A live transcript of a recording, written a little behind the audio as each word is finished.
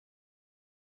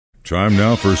Time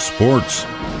now for sports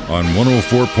on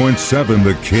 104.7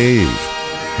 The Cave.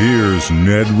 Here's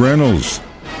Ned Reynolds.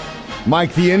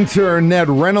 Mike the intern, Ned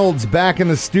Reynolds, back in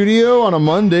the studio on a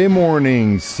Monday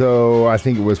morning. So I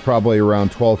think it was probably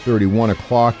around 12:30, 1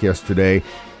 o'clock yesterday.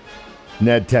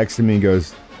 Ned texted me and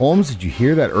goes, Holmes, did you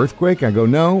hear that earthquake? I go,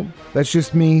 no, that's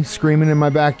just me screaming in my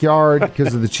backyard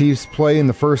because of the Chiefs' play in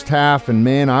the first half. And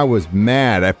man, I was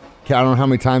mad. I don't know how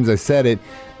many times I said it,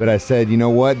 but I said, you know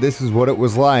what? This is what it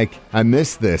was like. I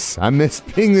miss this. I miss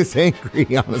being this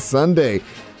angry on a Sunday.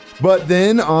 But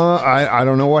then I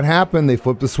don't know what happened. They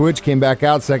flipped the switch, came back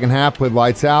out, second half, played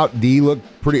lights out. D looked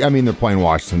pretty. I mean, they're playing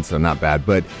Washington, so not bad.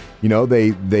 But, you know,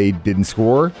 they didn't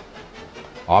score.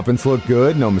 Offense looked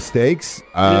good, no mistakes.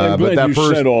 I'm glad you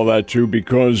said all that, too,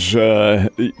 because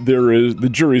the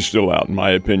jury's still out, in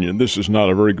my opinion. This is not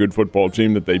a very good football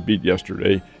team that they beat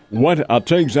yesterday. I'll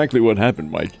tell you exactly what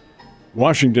happened, Mike.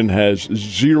 Washington has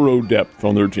zero depth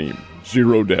on their team.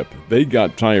 Zero depth. They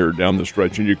got tired down the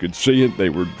stretch, and you could see it. They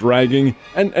were dragging,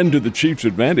 and to the Chiefs'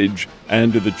 advantage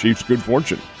and to the Chiefs' good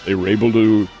fortune. They were able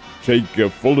to take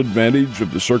full advantage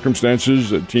of the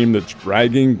circumstances. A team that's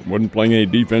dragging, wasn't playing any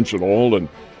defense at all, and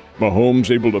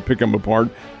Mahomes able to pick them apart.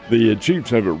 The Chiefs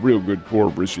have a real good core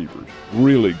of receivers,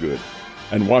 really good,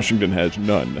 and Washington has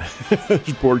none.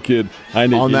 This poor kid,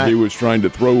 Heineke, he was trying to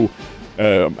throw.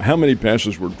 How many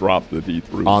passes were dropped that he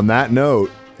threw? On that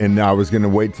note, and I was going to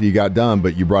wait till you got done,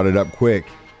 but you brought it up quick.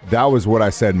 That was what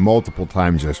I said multiple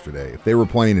times yesterday. If they were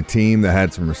playing a team that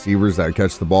had some receivers that would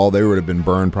catch the ball, they would have been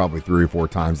burned probably 3 or 4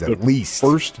 times at least.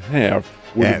 First half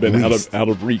would have been out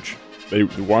of reach.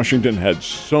 Washington had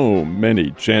so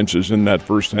many chances in that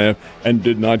first half and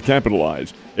did not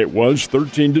capitalize. It was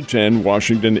 13-10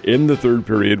 Washington in the third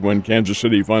period when Kansas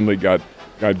City finally got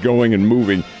going and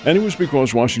moving, and it was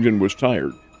because Washington was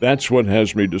tired. That's what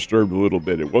has me disturbed a little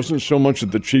bit. It wasn't so much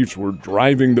that the Chiefs were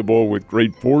driving the ball with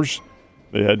great force.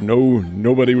 They had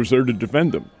nobody was there to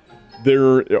defend them.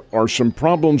 There are some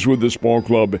problems with this ball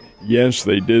club. Yes,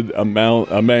 they did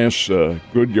amass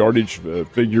good yardage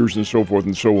figures and so forth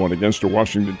and so on against a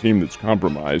Washington team that's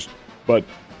compromised. But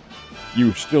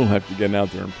you still have to get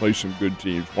out there and play some good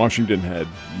teams. Washington had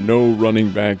no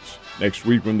running backs. Next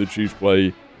week when the Chiefs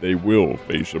play, they will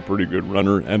face a pretty good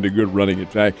runner and a good running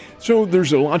attack. So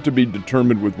there's a lot to be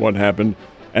determined with what happened.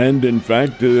 And, in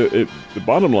fact, the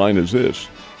bottom line is this.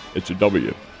 It's a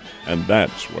W, and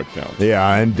that's what counts.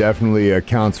 Yeah, and definitely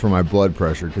counts for my blood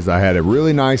pressure because I had a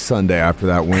really nice Sunday after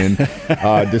that win,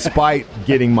 despite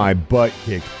getting my butt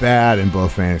kicked bad in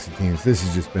both fantasy teams. This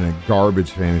has just been a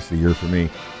garbage fantasy year for me.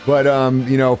 But,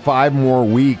 5 more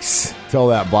weeks till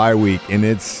that bye week, and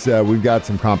it's we've got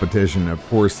some competition. Of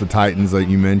course, the Titans, like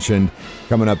you mentioned,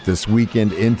 coming up this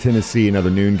weekend in Tennessee, another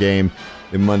noon game.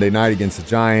 Then Monday night against the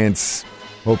Giants.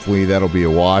 Hopefully that'll be a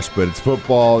wash, but it's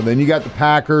football. And then you got the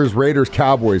Packers, Raiders,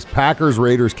 Cowboys. Packers,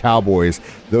 Raiders, Cowboys.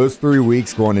 Those 3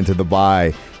 weeks going into the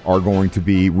bye are going to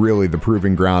be really the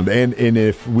proving ground. And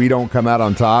if we don't come out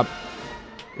on top,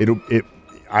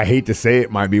 I hate to say it,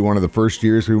 might be one of the first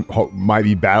years we might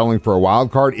be battling for a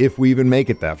wild card if we even make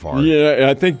it that far. Yeah,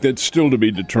 I think that's still to be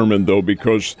determined, though,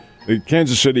 because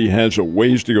Kansas City has a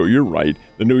ways to go. You're right.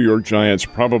 The New York Giants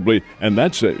probably, and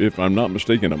that's, if I'm not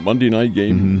mistaken, a Monday night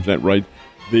game. Mm-hmm. Is that right?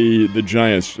 The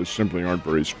Giants just simply aren't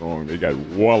very strong. They got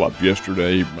walloped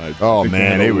yesterday. Oh,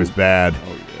 man, it was bad.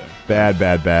 Oh,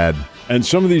 yeah. Bad. And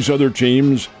some of these other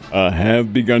teams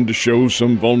have begun to show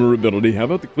some vulnerability. How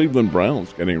about the Cleveland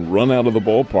Browns getting run out of the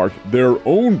ballpark, their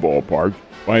own ballpark,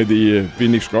 by the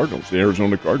Phoenix Cardinals, the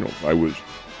Arizona Cardinals?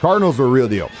 Cardinals are a real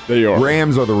deal. They are.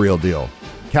 Rams are the real deal.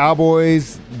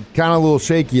 Cowboys, kind of a little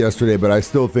shaky yesterday, but I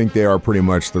still think they are pretty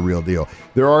much the real deal.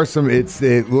 There are some.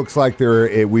 It looks like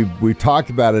we talked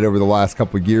about it over the last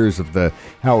couple of years of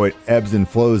how it ebbs and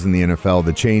flows in the NFL,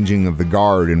 the changing of the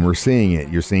guard, and we're seeing it.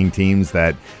 You're seeing teams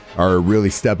that are really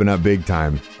stepping up big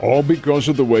time. All because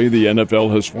of the way the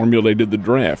NFL has formulated the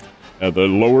draft. The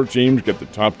lower teams get the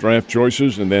top draft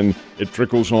choices, and then it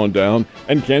trickles on down.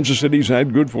 And Kansas City's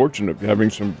had good fortune of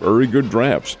having some very good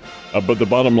drafts. But the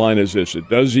bottom line is this. It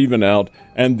does even out.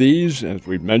 And these, as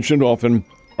we've mentioned often,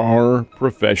 are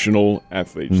professional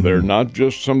athletes. Mm-hmm. They're not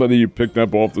just somebody you picked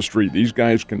up off the street. These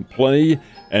guys can play,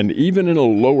 and even in a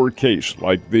lower case,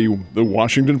 like the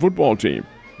Washington football team.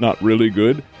 Not really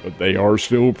good, but they are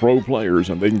still pro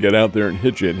players, and they can get out there and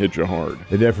hit you hard.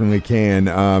 They definitely can.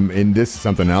 And this is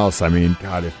something else. I mean,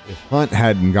 God, if Hunt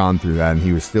hadn't gone through that and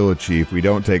he was still a Chief, we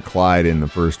don't take Clyde in the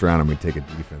first round and we take a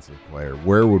defensive player,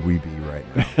 where would we be right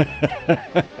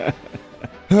now?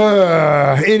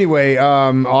 Anyway,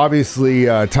 obviously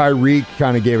Tyreek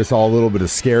kind of gave us all a little bit of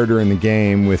scare during the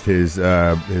game with his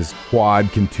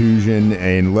quad contusion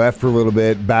and left for a little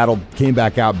bit, came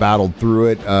back out, battled through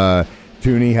it.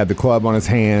 Tooney had the club on his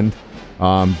hand.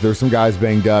 There's some guys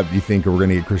banged up. Do you think we're going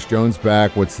to get Chris Jones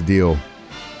back? What's the deal?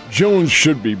 Jones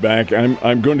should be back.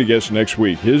 I'm going to guess next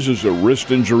week. His is a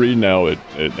wrist injury. Now, it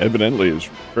evidently is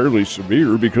fairly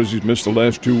severe because he's missed the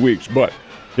last 2 weeks. But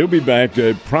he'll be back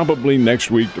probably next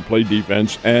week to play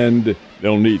defense, and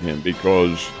they'll need him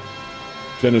because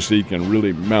Tennessee can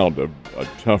really mount a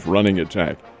tough running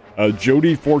attack.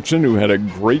 Jody Fortson, who had a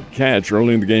great catch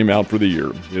early in the game, out for the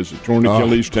year. He has a torn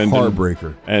Achilles tendon.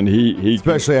 Heartbreaker. And he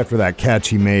especially after that catch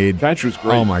he made. Catch was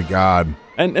great. Oh, my God.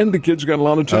 And the kid's got a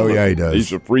lot of talent. Oh, yeah, he does.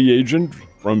 He's a free agent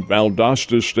from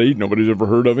Valdosta State. Nobody's ever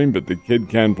heard of him, but the kid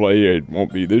can play. It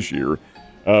won't be this year.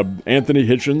 Anthony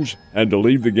Hitchens had to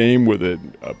leave the game with a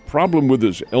problem with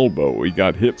his elbow. He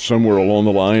got hit somewhere along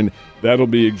the line. That'll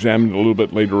be examined a little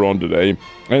bit later on today.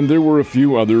 And there were a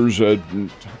few others.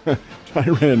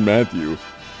 Tyrann Mathieu,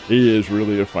 he is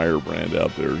really a firebrand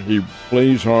out there. He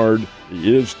plays hard.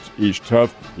 He's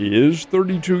tough. He is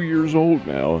 32 years old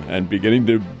now and beginning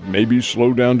to maybe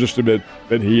slow down just a bit.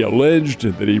 But he alleged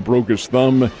that he broke his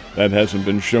thumb. That hasn't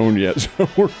been shown yet, so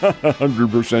we're not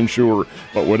 100% sure.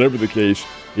 But whatever the case,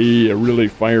 he really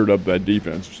fired up that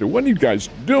defense. So what are you guys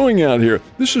doing out here?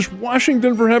 This is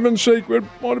Washington, for heaven's sake. We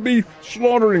ought to be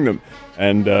slaughtering them.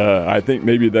 And I think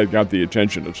maybe that got the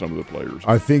attention of some of the players.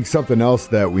 I think something else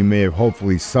that we may have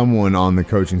hopefully someone on the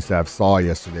coaching staff saw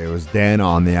yesterday was Dan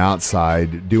on the outside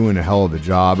doing a hell of a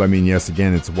job. I mean, yes,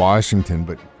 again, it's Washington,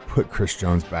 but put Chris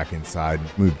Jones back inside,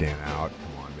 move Dan out.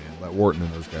 Come on, man. Let Wharton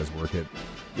and those guys work it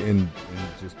and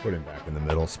just put him back in the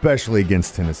middle, especially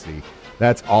against Tennessee.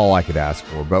 That's all I could ask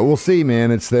for. But we'll see,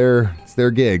 man. It's their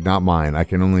gig, not mine. I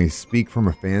can only speak from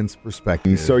a fan's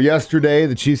perspective. So yesterday,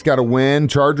 the Chiefs got a win.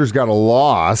 Chargers got a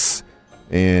loss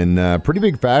in pretty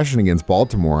big fashion against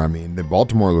Baltimore. I mean, the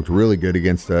Baltimore looked really good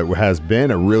against what has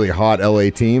been a really hot LA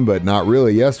team, but not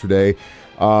really yesterday.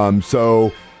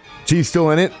 So Chiefs still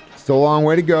in it. Still a long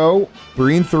way to go.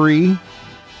 3-3.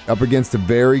 Up against a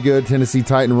very good Tennessee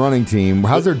Titan running team.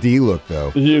 How's their D look, though?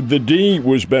 The D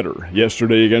was better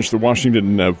yesterday against the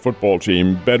Washington football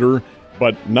team. Better,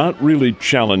 but not really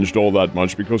challenged all that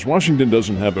much because Washington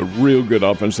doesn't have a real good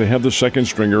offense. They have the second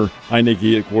stringer,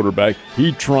 Heineke at quarterback.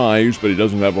 He tries, but he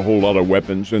doesn't have a whole lot of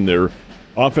weapons in there.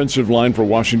 Offensive line for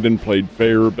Washington played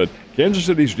fair, but Kansas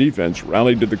City's defense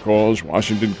rallied to the cause.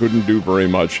 Washington couldn't do very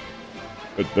much,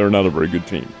 but they're not a very good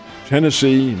team.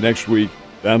 Tennessee next week.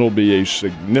 That'll be a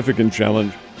significant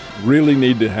challenge. Really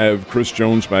need to have Chris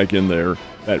Jones back in there.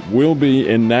 That will be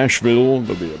in Nashville.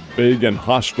 There'll be a big and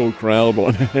hostile crowd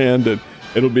on hand, and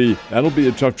that'll be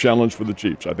a tough challenge for the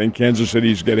Chiefs. I think Kansas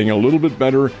City's getting a little bit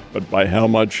better, but by how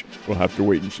much, we'll have to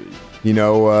wait and see. You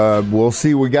know, we'll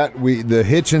see. The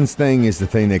Hitchens thing is the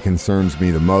thing that concerns me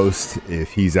the most.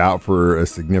 If he's out for a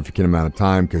significant amount of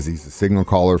time, because he's the signal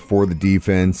caller for the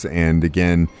defense, and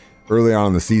again, early on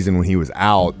in the season when he was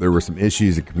out, there were some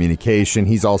issues of communication.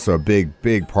 He's also a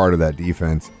big part of that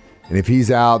defense. And if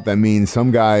he's out, that means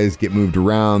some guys get moved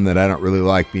around that I don't really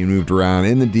like being moved around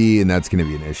in the D, and that's going to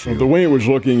be an issue. Well, the way it was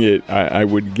looking, I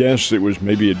would guess it was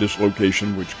maybe a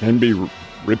dislocation, which can be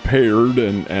repaired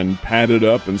and padded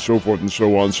up and so forth and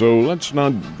so on. So let's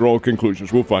not draw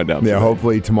conclusions. We'll find out. Yeah, today.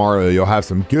 Hopefully tomorrow you'll have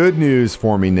some good news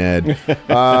for me, Ned.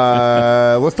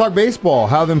 Let's talk baseball.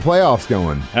 How are them playoffs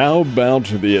going? How about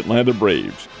the Atlanta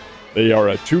Braves? They are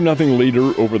a 2-0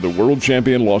 leader over the world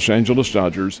champion Los Angeles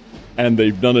Dodgers, and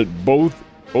they've done it both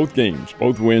games,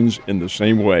 both wins in the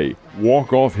same way.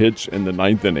 Walk-off hits in the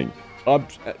ninth inning.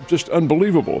 Just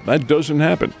unbelievable. That doesn't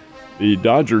happen. The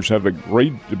Dodgers have a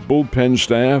great bullpen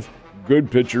staff, good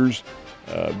pitchers.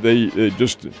 They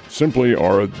just simply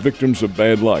are victims of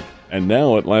bad luck. And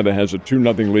now Atlanta has a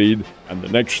 2-0 lead, and the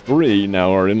next three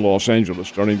now are in Los Angeles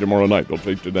starting tomorrow night. They'll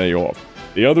take today off.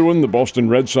 The other one, the Boston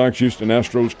Red Sox, Houston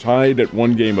Astros, tied at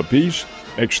 1 game apiece.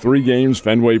 Next 3 games,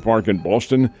 Fenway Park in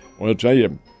Boston. Well, I'll tell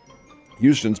you,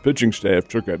 Houston's pitching staff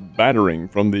took a battering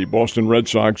from the Boston Red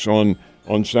Sox on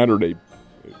Saturday.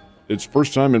 It's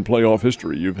first time in playoff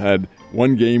history you've had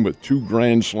 1 game with 2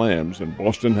 grand slams, and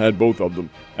Boston had both of them.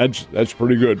 That's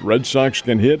pretty good. Red Sox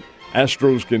can hit,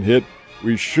 Astros can hit.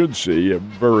 We should see a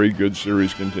very good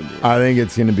series continue. I think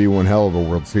it's going to be one hell of a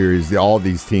World Series. All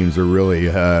these teams are really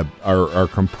are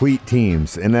complete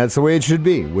teams, and that's the way it should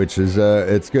be, which is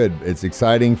it's good. It's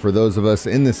exciting for those of us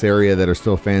in this area that are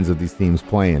still fans of these teams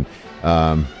playing.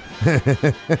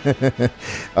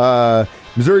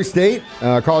 Missouri State,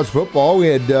 college football, we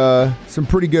had some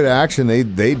pretty good action.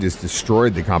 They just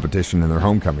destroyed the competition in their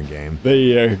homecoming game.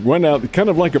 They went out kind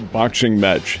of like a boxing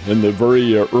match. In the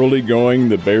very early going,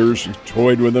 the Bears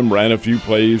toyed with them, ran a few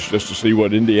plays just to see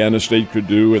what Indiana State could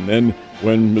do, and then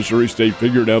when Missouri State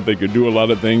figured out they could do a lot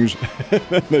of things,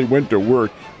 they went to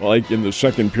work like in the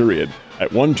second period.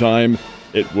 At one time,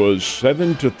 it was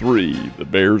 7-3. The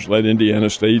Bears led Indiana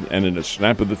State, and in a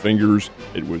snap of the fingers,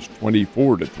 it was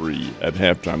 24-3 at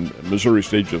halftime. Missouri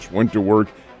State just went to work,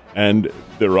 and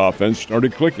their offense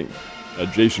started clicking.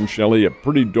 Jason Shelley, a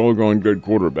pretty doggone good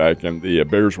quarterback, and the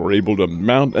Bears were able to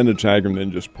mount an attack and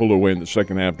then just pull away in the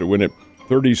second half to win it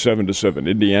 37-7.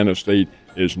 Indiana State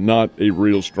is not a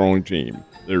real strong team.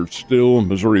 They're still a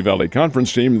Missouri Valley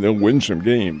Conference team, and they'll win some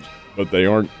games, but they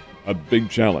aren't a big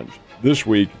challenge. This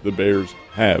week, the Bears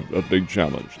have a big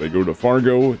challenge. They go to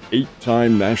Fargo.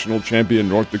 8-time national champion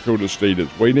North Dakota State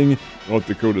is waiting. North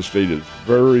Dakota State is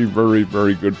very, very,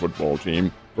 very good football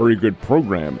team, very good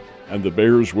program, and the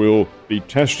Bears will be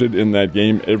tested in that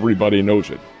game. Everybody knows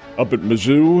it. Up at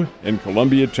Mizzou in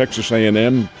Columbia, Texas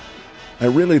A&M, I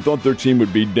really thought their team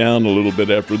would be down a little bit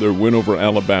after their win over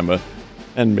Alabama,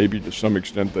 and maybe to some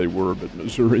extent they were, but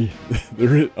Missouri,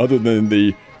 other than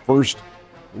the first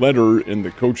letter in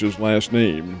the coach's last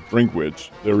name, Drinkwitz,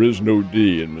 there is no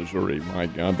D in Missouri. My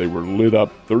God, they were lit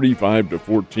up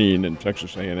 35-14, and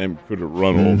Texas A&M could have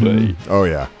run all day. Oh,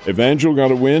 yeah. Evangel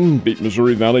got a win, beat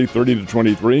Missouri Valley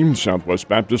 30-23. Southwest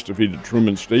Baptist defeated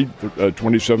Truman State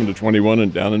 27-21,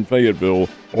 and down in Fayetteville,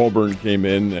 Auburn came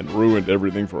in and ruined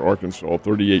everything for Arkansas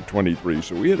 38-23.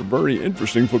 So we had a very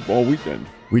interesting football weekend.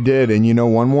 We did, and you know,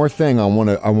 one more thing I want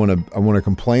to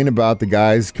complain about the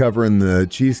guys covering the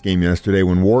Chiefs game yesterday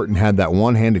when Wharton had that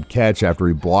one-handed catch after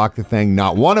he blocked the thing.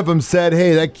 Not one of them said,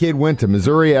 "Hey, that kid went to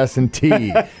Missouri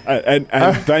S&T." and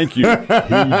thank you,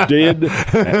 he did.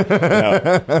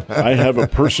 Now, I have a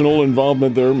personal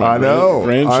involvement there. My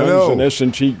grandson's an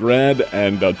S&T grad,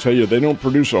 and I'll tell you, they don't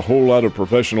produce a whole lot of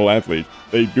professional athletes.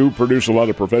 They do produce a lot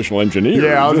of professional engineers.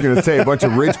 Yeah, I was going to say a bunch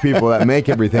of rich people that make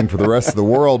everything for the rest of the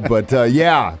world. But,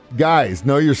 yeah, guys,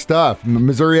 know your stuff.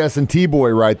 Missouri S&T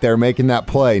boy right there making that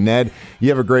play. Ned, you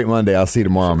have a great Monday. I'll see you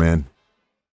tomorrow, man.